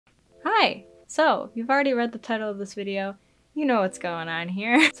Hi! So, you've already read the title of this video, you know what's going on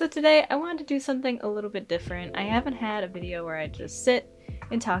here. So today I wanted to do something a little bit different. I haven't had a video where I just sit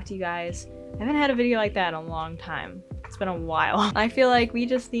and talk to you guys. I haven't had a video like that in a long time. It's been a while. I feel like we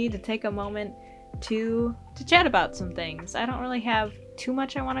just need to take a moment to chat about some things. I don't really have too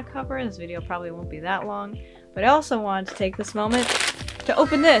much I want to cover. This video probably won't be that long, but I also wanted to take this moment to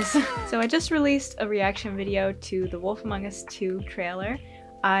open this. So I just released a reaction video to the Wolf Among Us 2 trailer.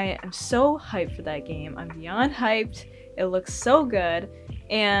 I am so hyped for that game. I'm beyond hyped. It looks so good,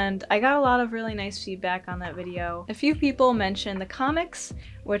 and I got a lot of really nice feedback on that video. A few people mentioned the comics,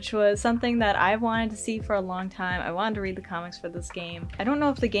 which was something that I've wanted to see for a long time. I wanted to read the comics for this game. I don't know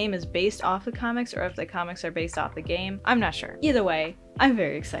if the game is based off the comics or if the comics are based off the game. I'm not sure. Either way, I'm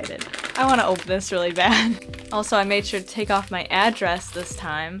very excited. I want to open this really bad. Also, I made sure to take off my address this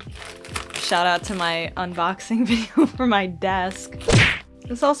time. Shout out to my unboxing video for my desk.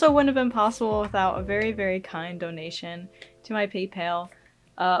 This also wouldn't have been possible without a very, very kind donation to my PayPal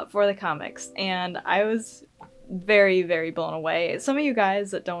for the comics, and I was very, very blown away. Some of you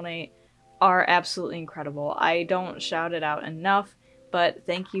guys that donate are absolutely incredible. I don't shout it out enough, but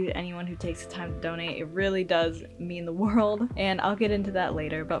thank you to anyone who takes the time to donate. It really does mean the world, and I'll get into that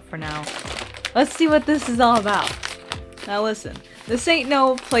later, but for now, let's see what this is all about. Now listen, this ain't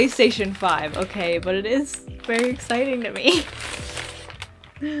no PlayStation 5, okay, but it is very exciting to me.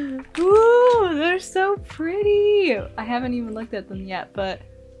 Ooh, they're so pretty! I haven't even looked at them yet, but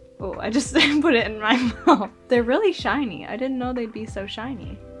oh, I just put it in my mouth. They're really shiny. I didn't know they'd be so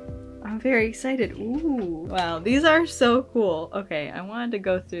shiny. I'm very excited. Ooh, wow, these are so cool. Okay, I wanted to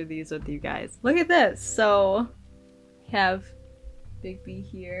go through these with you guys. Look at this. So, we have Big B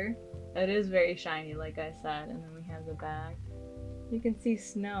here. It is very shiny, like I said, and then we have the back. You can see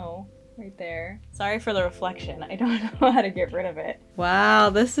snow right there. Sorry for the reflection. I don't know how to get rid of it. Wow,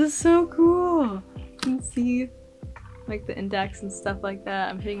 this is so cool. You can see like the index and stuff like that.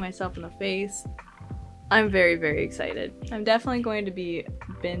 I'm hitting myself in the face. I'm very, very excited. I'm definitely going to be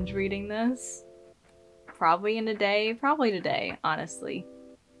binge reading this. Probably in a day. Probably today, honestly.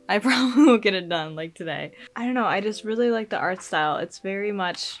 I probably will get it done like today. I don't know, I just really like the art style. It's very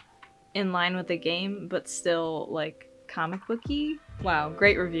much in line with the game, but still like comic booky. Wow,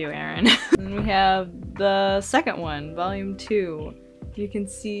 great review, Aaron. And we have the second one, volume 2. You can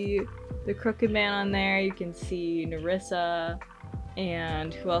see the Crooked Man on there, you can see Narissa,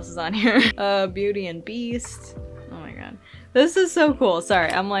 and who else is on here? Beauty and Beast. Oh my god. This is so cool.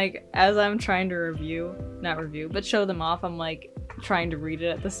 Sorry, I'm like, as I'm trying to but show them off, I'm like trying to read it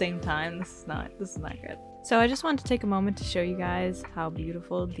at the same time. This is not good. So I just wanted to take a moment to show you guys how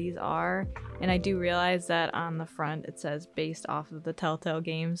beautiful these are, and I do realize that on the front it says based off of the Telltale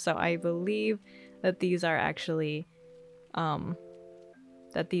games, so I believe that these are actually,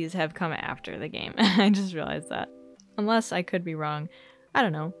 that these have come after the game. I just realized that. Unless I could be wrong. I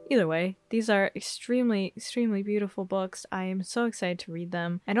don't know. Either way, these are extremely, extremely beautiful books. I am so excited to read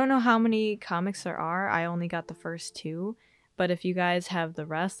them. I don't know how many comics there are. I only got the first 2. But if you guys have the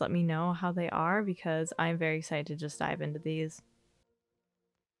rest, let me know how they are, because I'm very excited to just dive into these.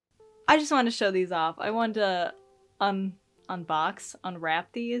 I just wanted to show these off. I wanted to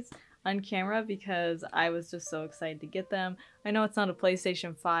unwrap these on camera because I was just so excited to get them. I know it's not a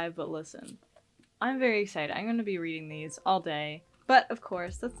PlayStation 5, but listen, I'm very excited. I'm going to be reading these all day. But of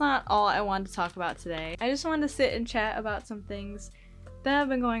course, that's not all I wanted to talk about today. I just wanted to sit and chat about some things that have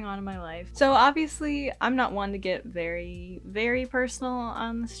been going on in my life. So obviously, I'm not one to get very, very personal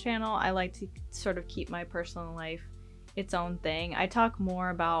on this channel. I like to sort of keep my personal life its own thing. I talk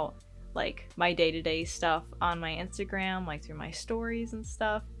more about like my day-to-day stuff on my Instagram, like through my stories and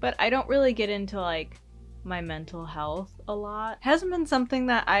stuff, but I don't really get into like my mental health a lot. It hasn't been something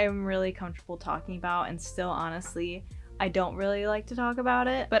that I'm really comfortable talking about, and still honestly, I don't really like to talk about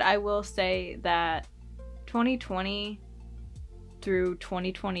it, but I will say that 2020 through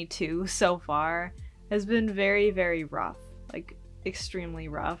 2022 so far has been very, very rough. Like, extremely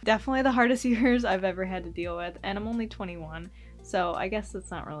rough. Definitely the hardest years I've ever had to deal with, and I'm only 21, so I guess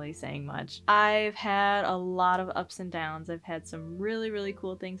that's not really saying much. I've had a lot of ups and downs. I've had some really, really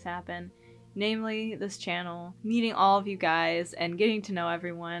cool things happen, namely this channel. Meeting all of you guys and getting to know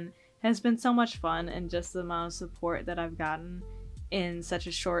everyone has been so much fun, and just the amount of support that I've gotten in such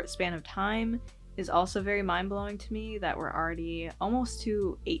a short span of time is also very mind-blowing to me, that we're already almost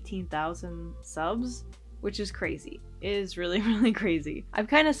to 18,000 subs, which is crazy. It is really, really crazy. I've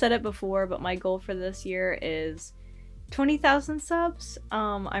kind of said it before, but my goal for this year is 20,000 subs.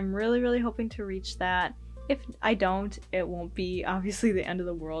 I'm really, really hoping to reach that. If I don't, it won't be obviously the end of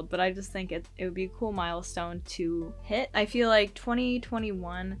the world, but I just think it would be a cool milestone to hit. I feel like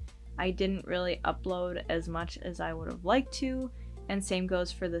 2021 I didn't really upload as much as I would have liked to, and same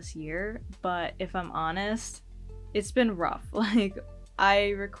goes for this year, but if I'm honest, it's been rough. Like, I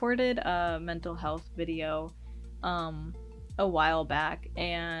recorded a mental health video a while back,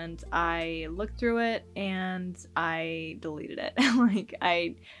 and I looked through it and I deleted it. Like,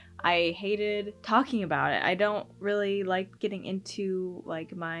 I hated talking about it. I don't really like getting into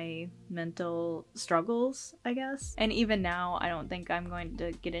like my mental struggles, I guess. And even now, I don't think I'm going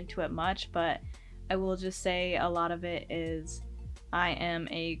to get into it much, but I will just say a lot of it is I am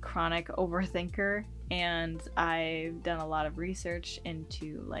a chronic overthinker, and I've done a lot of research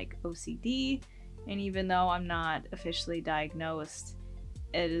into like OCD, and even though I'm not officially diagnosed,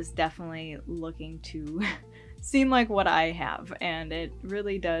 it is definitely looking to seem like what I have, and it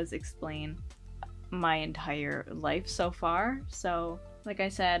really does explain my entire life so far. So, like I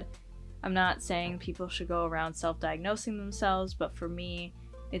said, I'm not saying people should go around self-diagnosing themselves, but for me,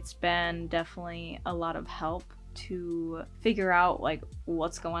 it's been definitely a lot of help to figure out like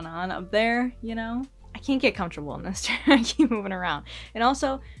what's going on up there, you know? I can't get comfortable in this chair. I keep moving around. And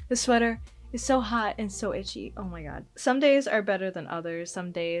also, the sweater is so hot and so itchy. Oh my god. Some days are better than others.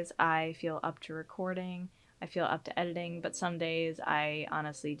 Some days I feel up to recording, I feel up to editing, but some days I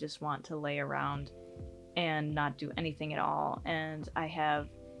honestly just want to lay around and not do anything at all. And I have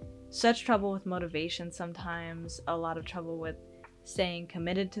such trouble with motivation sometimes, a lot of trouble with staying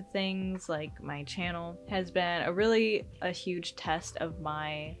committed to things. Like, my channel has been a huge test of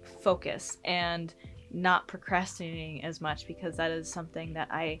my focus and not procrastinating as much, because that is something that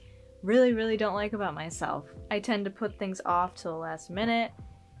I really don't like about myself. I tend to put things off till the last minute,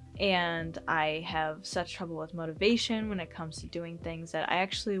 and I have such trouble with motivation when it comes to doing things that I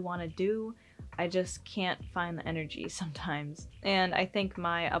actually want to do. I just can't find the energy sometimes. And I think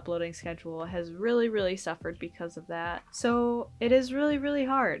my uploading schedule has really suffered because of that. So it is really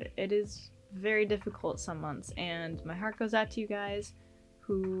hard. It is very difficult some months, and my heart goes out to you guys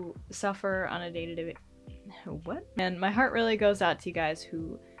who suffer on a day-to-day And my heart really goes out to you guys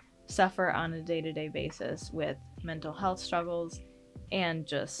who suffer on a day-to-day basis with mental health struggles and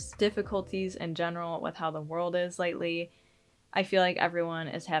just difficulties in general with how the world is lately. I feel like everyone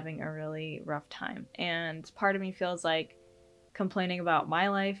is having a really rough time, and part of me feels like complaining about my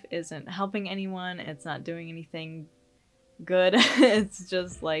life isn't helping anyone. It's not doing anything good. It's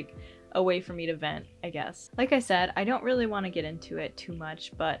just like a way for me to vent, I guess. Like I said, I don't really want to get into it too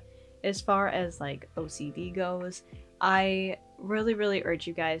much, but as far as like OCD goes, I really urge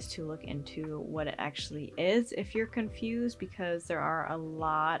you guys to look into what it actually is if you're confused, because there are a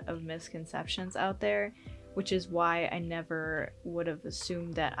lot of misconceptions out there, which is why I never would have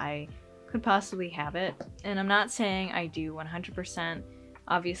assumed that I could possibly have it. And I'm not saying I do 100%.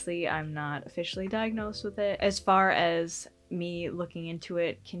 Obviously, I'm not officially diagnosed with it. As far as me looking into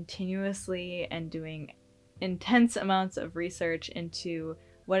it continuously and doing intense amounts of research into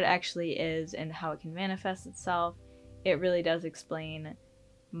what it actually is and how it can manifest itself, it really does explain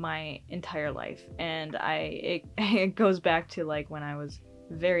my entire life. And it goes back to like when I was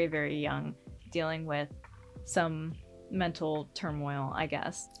very young, dealing with some mental turmoil, I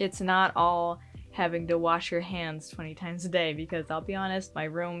guess. It's not all having to wash your hands 20 times a day, because I'll be honest, my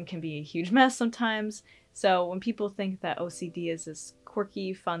room can be a huge mess sometimes. So when people think that OCD is this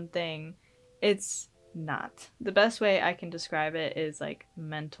quirky, fun thing, it's not. The best way I can describe it is like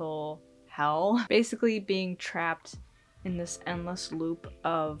mental hell. Basically being trapped in this endless loop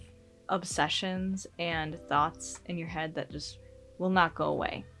of obsessions and thoughts in your head that just will not go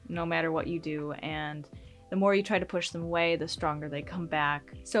away, no matter what you do. And the more you try to push them away, the stronger they come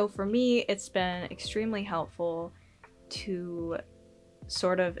back. So for me, it's been extremely helpful to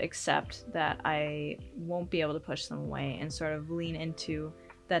sort of accept that I won't be able to push them away and sort of lean into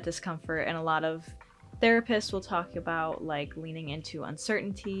that discomfort. And a lot of therapists will talk about like leaning into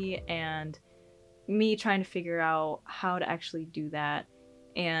uncertainty, and me trying to figure out how to actually do that.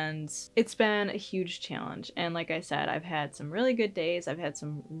 And it's been a huge challenge. And like I said, I've had some really good days. I've had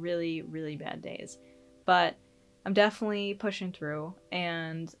some really bad days. But I'm definitely pushing through,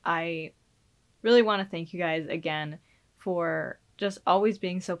 and I really want to thank you guys again for just always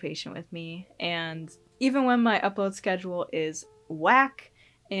being so patient with me. And even when my upload schedule is whack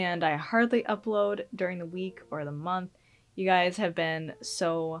and I hardly upload during the week or the month, you guys have been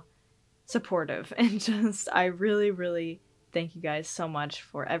so supportive, and just I really thank you guys so much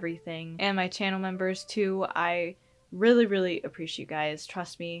for everything. And my channel members too, I really appreciate you guys.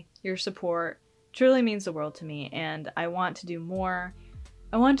 Trust me, your support truly means the world to me, and I want to do more.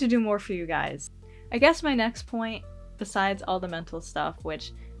 I want to do more for you guys. I guess my next point, besides all the mental stuff,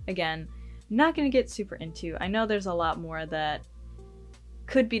 which again, I'm not going to get super into. I know there's a lot more that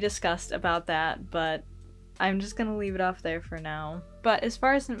could be discussed about that, but I'm just gonna leave it off there for now. But as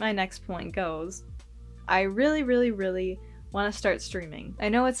far as my next point goes, I really want to start streaming. I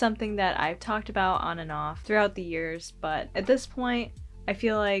know it's something that I've talked about on and off throughout the years, but at this point, I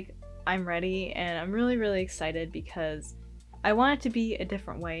feel like I'm ready and I'm really excited because I want it to be a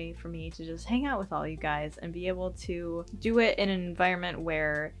different way for me to just hang out with all you guys and be able to do it in an environment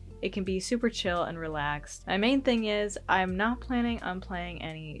where it can be super chill and relaxed. My main thing is I'm not planning on playing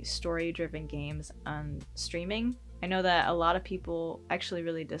any story-driven games on streaming. I know that a lot of people actually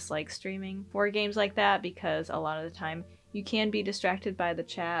really dislike streaming for games like that because a lot of the time you can be distracted by the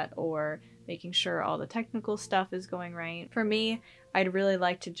chat or making sure all the technical stuff is going right. For me, I'd really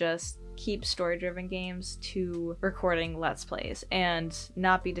like to just keep story-driven games to recording Let's Plays and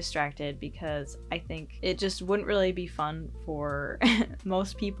not be distracted because I think it just wouldn't really be fun for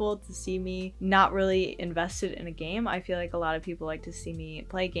most people to see me not really invested in a game. I feel like a lot of people like to see me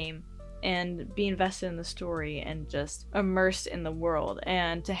play a game and be invested in the story and just immersed in the world,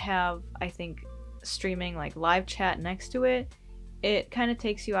 and to have, I think, streaming like live chat next to it, it kind of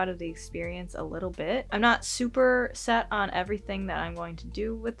takes you out of the experience a little bit. I'm not super set on everything that I'm going to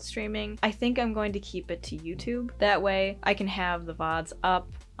do with streaming. I think I'm going to keep it to YouTube. That way I can have the VODs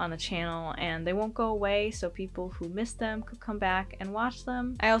up on the channel and they won't go away, so people who missed them could come back and watch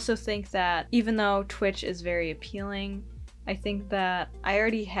them. I also think that even though Twitch is very appealing, I think that I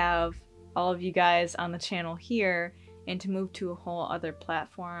already have all of you guys on the channel here, and to move to a whole other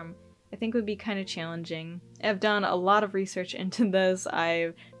platform I think would be kind of challenging. I've done a lot of research into this,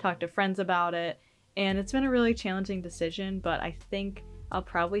 I've talked to friends about it, and it's been a really challenging decision, but I think I'll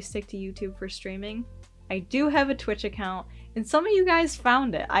probably stick to YouTube for streaming. I do have a Twitch account, and some of you guys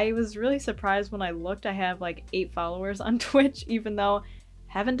found it. I was really surprised when I looked. I have like 8 followers on Twitch, even though I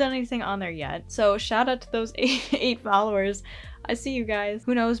haven't done anything on there yet. So shout out to those 8 followers. I see you guys.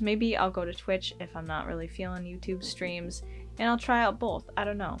 Who knows, maybe I'll go to Twitch if I'm not really feeling YouTube streams, and I'll try out both. I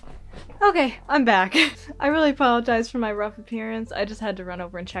don't know. Okay, I'm back. I really apologize for my rough appearance. I just had to run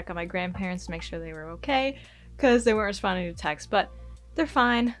over and check on my grandparents to make sure they were okay, because they weren't responding to texts, but they're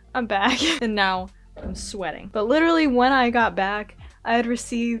fine. I'm back, and now I'm sweating. But literally when I got back, I had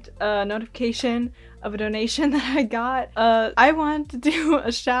received a notification of a donation that I got. I wanted to do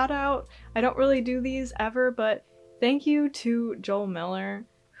a shout out. I don't really do these ever, but thank you to Joel Miller,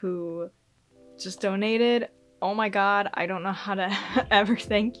 who just donated. Oh my god, I don't know how to ever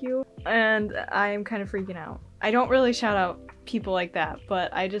thank you, and I'm kind of freaking out. I don't really shout out people like that,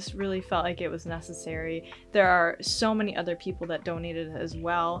 but I just really felt like it was necessary. There are so many other people that donated as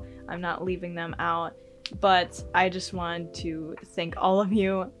well. I'm not leaving them out, but I just wanted to thank all of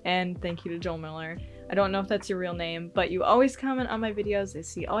you, and thank you to Joel Miller. I don't know if that's your real name, but you always comment on my videos. I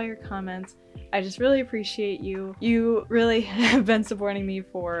see all your comments. I just really appreciate you. You really have been supporting me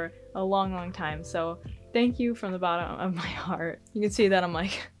for a long time, so thank you from the bottom of my heart. You can see that I'm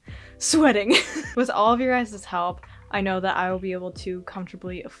like sweating. With all of your guys' help, I know that I will be able to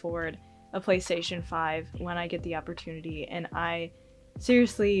comfortably afford a PlayStation 5 when I get the opportunity, and I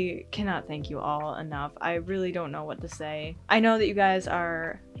seriously cannot thank you all enough. I really don't know what to say. I know that you guys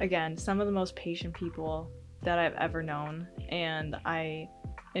are, again, some of the most patient people that I've ever known, and I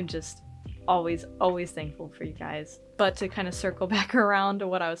am just always thankful for you guys. But to kind of circle back around to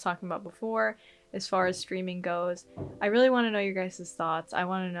what I was talking about before, as far as streaming goes, I really want to know your guys' thoughts. I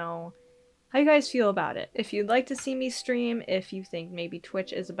want to know how you guys feel about it. If you'd like to see me stream, if you think maybe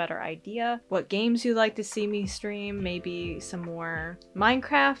Twitch is a better idea, what games you'd like to see me stream, maybe some more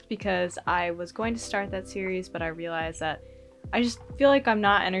Minecraft, because I was going to start that series, but I realized that I just feel like I'm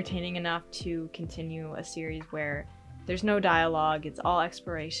not entertaining enough to continue a series where there's no dialogue, it's all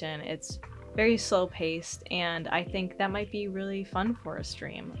exploration, it's very slow paced, and I think that might be really fun for a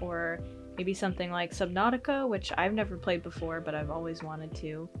stream. Or maybe something like Subnautica, which I've never played before, but I've always wanted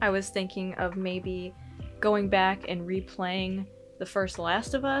to. I was thinking of maybe going back and replaying the first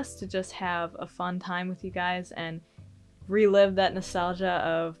Last of Us to just have a fun time with you guys and relive that nostalgia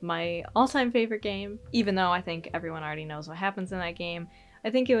of my all-time favorite game. Even though I think everyone already knows what happens in that game,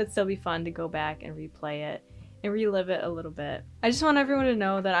 I think it would still be fun to go back and replay it and relive it a little bit. I just want everyone to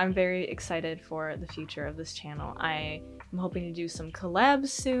know that I'm very excited for the future of this channel. I am hoping to do some collabs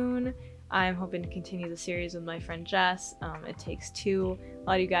soon. I'm hoping to continue the series with my friend Jess. It Takes Two. A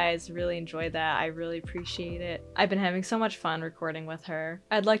lot of you guys really enjoyed that. I really appreciate it. I've been having so much fun recording with her.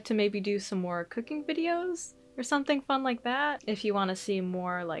 I'd like to maybe do some more cooking videos or something fun like that. If you want to see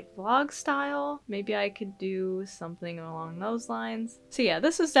more like vlog style, maybe I could do something along those lines. So yeah,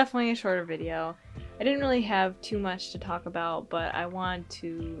 this was definitely a shorter video. I didn't really have too much to talk about, but I want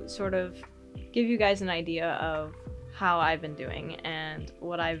to sort of give you guys an idea of how I've been doing and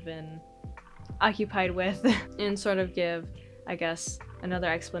what I've been occupied with and sort of give, I guess, another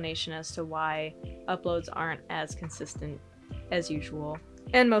explanation as to why uploads aren't as consistent as usual.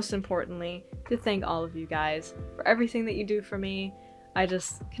 And most importantly, to thank all of you guys for everything that you do for me. I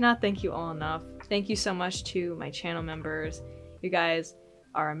just cannot thank you all enough. Thank you so much to my channel members. You guys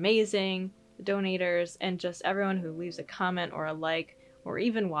are amazing, the donators, and just everyone who leaves a comment or a like or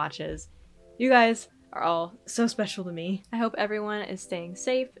even watches. You guys are all so special to me. I hope everyone is staying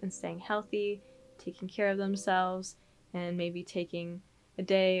safe and staying healthy, taking care of themselves, and maybe taking a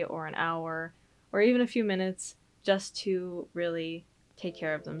day or an hour or even a few minutes just to really take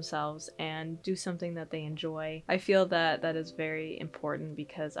care of themselves and do something that they enjoy. I feel that that is very important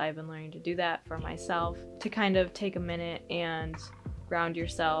because I've been learning to do that for myself, to kind of take a minute and ground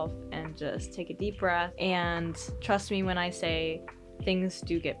yourself and just take a deep breath. And trust me when I say things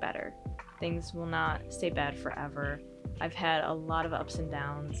do get better. Things will not stay bad forever. I've had a lot of ups and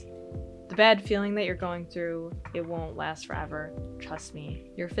downs. The bad feeling that you're going through, it won't last forever. Trust me.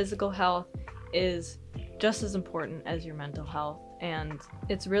 Your physical health is just as important as your mental health. And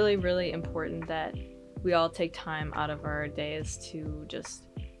it's really, really important that we all take time out of our days to just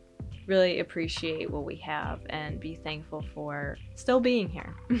really appreciate what we have and be thankful for still being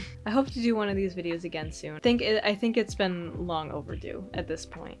here. I hope to do one of these videos again soon. I think it's been long overdue at this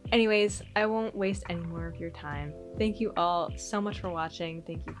point. Anyways, I won't waste any more of your time. Thank you all so much for watching.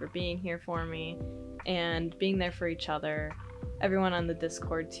 Thank you for being here for me and being there for each other. Everyone on the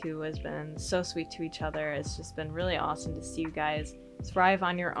Discord too has been so sweet to each other. It's just been really awesome to see you guys thrive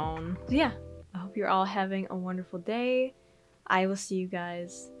on your own. So yeah, I hope you're all having a wonderful day. I will see you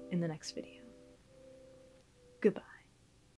guys in the next video. Goodbye.